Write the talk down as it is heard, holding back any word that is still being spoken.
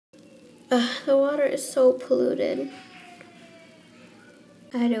The water is so polluted.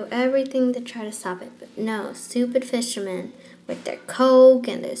 I do everything to try to stop it, but no, stupid fishermen with their Coke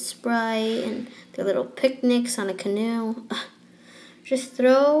and their Sprite and their little picnics on a canoe. Just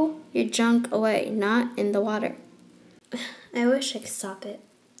throw your junk away, not in the water. I wish I could stop it.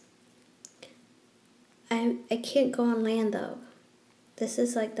 I can't go on land though. This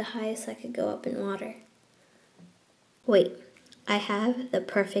is like the highest I could go up in water. Wait, I have the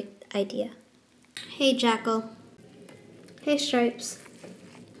perfect idea. Hey, Jackal. Hey, Stripes.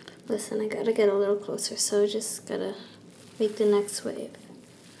 Listen, I gotta get a little closer, so just gotta make the next wave.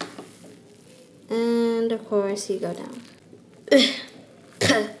 And of course, you go down.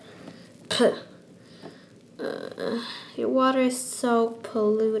 Your water is so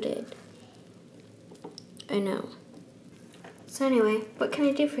polluted. I know. So anyway, what can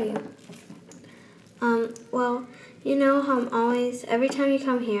I do for you? Well, you know how I'm always, every time you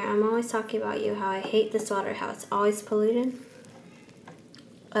come here, I'm always talking about you, how I hate this water, how it's always polluted.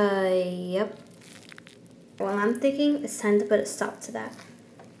 Yep. Well, I'm thinking it's time to put a stop to that.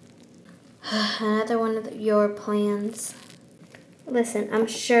 Another one of your plans. Listen, I'm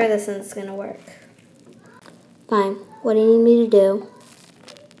sure this one's gonna work. Fine. What do you need me to do?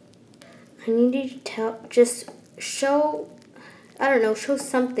 I need you to show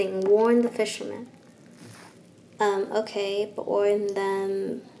something. Warn the fishermen. Okay, but warn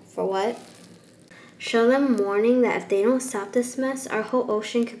them for what? Show them warning that if they don't stop this mess, our whole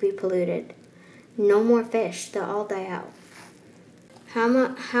ocean could be polluted. No more fish. They'll all die out. How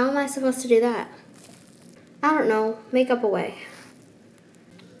am I supposed to do that? I don't know. Make up a way.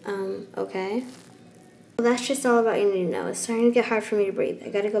 Okay. Well, that's just all about you need to know. It's starting to get hard for me to breathe. I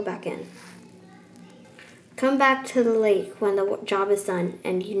gotta go back in. Come back to the lake when the job is done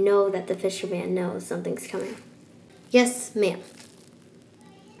and you know that the fisherman knows something's coming. Yes, ma'am.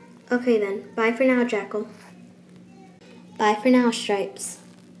 Okay then. Bye for now, Jackal. Bye for now, Stripes.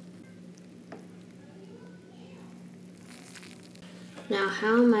 Now,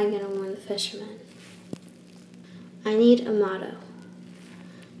 how am I going to warn the fishermen? I need a motto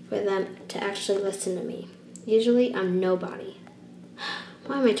for them to actually listen to me. Usually, I'm nobody.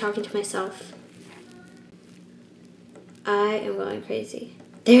 Why am I talking to myself? I am going crazy.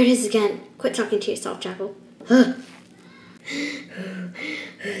 There it is again. Quit talking to yourself, Jackal.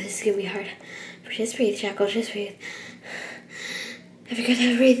 This is going to be hard. Just breathe, Jackal. Just breathe. I forgot how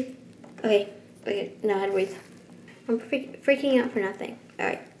to breathe. Okay. Now how to breathe. I'm freaking out for nothing.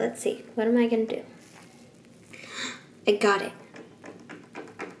 Alright, let's see. What am I going to do? I got it.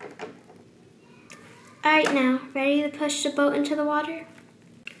 Alright now, ready to push the boat into the water?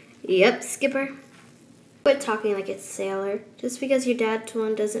 Yep, Skipper. Quit talking like it's a sailor. Just because your dad's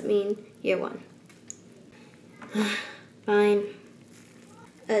one doesn't mean you're one. Fine.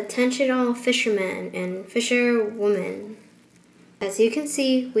 Attention all fishermen and fisherwomen. As you can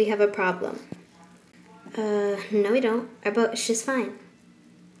see, we have a problem. No we don't. Our boat is just fine.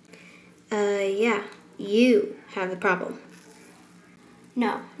 Yeah, you have the problem.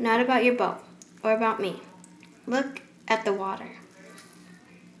 No, not about your boat, or about me. Look at the water.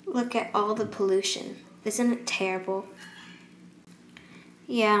 Look at all the pollution. Isn't it terrible?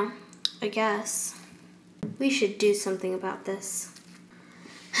 Yeah, I guess. We should do something about this.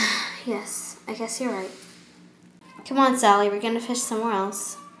 Yes, I guess you're right. Come on, Sally, we're gonna fish somewhere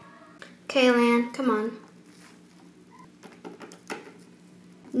else. Okay, Lan, come on.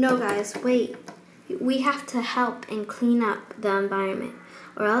 No, guys, wait. We have to help and clean up the environment,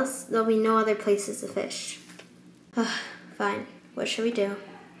 or else there'll be no other places to fish. Fine, what should we do?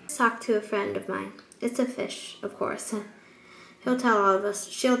 Let's talk to a friend of mine. It's a fish, of course. She'll tell all of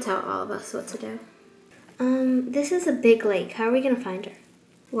us what to do. This is a big lake. How are we gonna find her?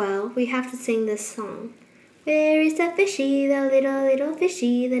 Well, we have to sing this song. Where is the fishy, the little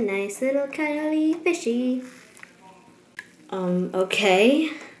fishy, the nice little cuddly fishy?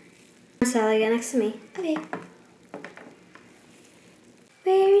 Okay. Sally, get next to me. Okay.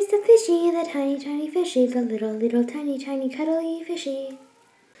 Where is the fishy, the tiny fishy, the little tiny cuddly fishy?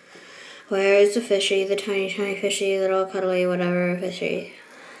 Where is the fishy, the tiny fishy, little cuddly whatever fishy?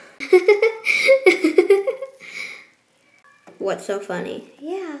 What's so funny?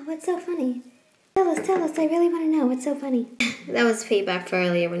 Yeah, what's so funny? Tell us, I really want to know what's so funny. That was payback for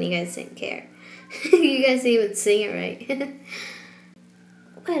earlier when you guys didn't care. You guys didn't even sing it right.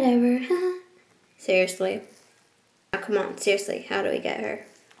 Whatever. Seriously. Oh, come on, seriously, how do we get her?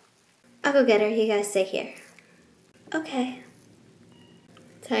 I'll go get her, you guys stay here. Okay.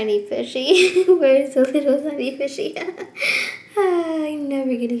 Tiny fishy. Where's the little tiny fishy? I'm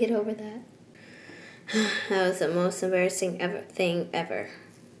never gonna get over that. That was the most embarrassing thing ever.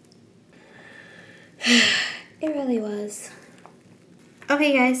 It really was.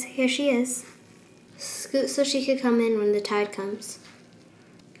 Okay, guys, here she is. Scoot so she could come in when the tide comes.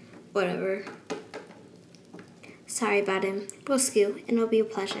 Whatever. Sorry about him. We'll scoot, and it'll be a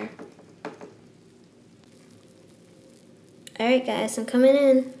pleasure. Alright, guys, I'm coming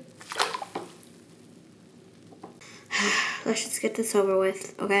in. Let's just get this over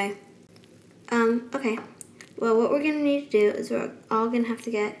with, okay? Okay. Well, what we're gonna need to do is we're all gonna have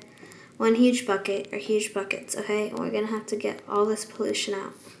to get one huge bucket, or huge buckets, okay? And we're gonna have to get all this pollution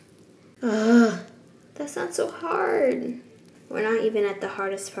out. Ugh, that's not so hard. We're not even at the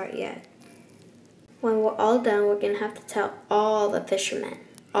hardest part yet. When we're all done, we're gonna have to tell all the fishermen,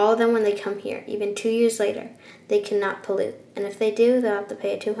 all of them when they come here, even 2 years later, they cannot pollute. And if they do, they'll have to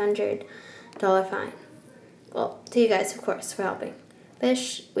pay a $200 fine. Well, to you guys, of course, for helping.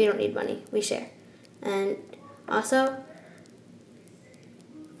 Fish, we don't need money, we share. And also,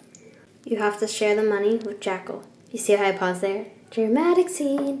 you have to share the money with Jackal. You see how I paused there? Dramatic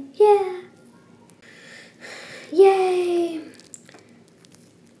scene, yeah! Yay!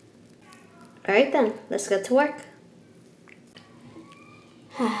 Alright then, let's get to work.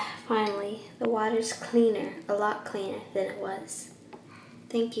 Finally, the water's cleaner, a lot cleaner than it was.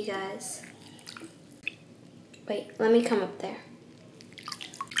 Thank you guys. Wait, let me come up there.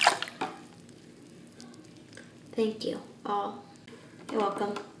 Thank you all. You're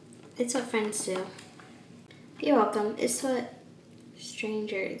welcome. It's what friends do. You're welcome. It's what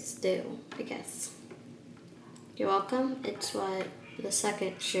strangers do, I guess. You're welcome. It's what the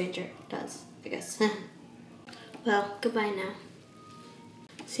second stranger does, I guess. Well, goodbye now.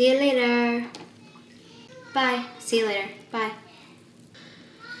 See you later. Bye. See you later. Bye.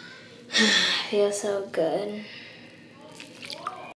 Feels so good.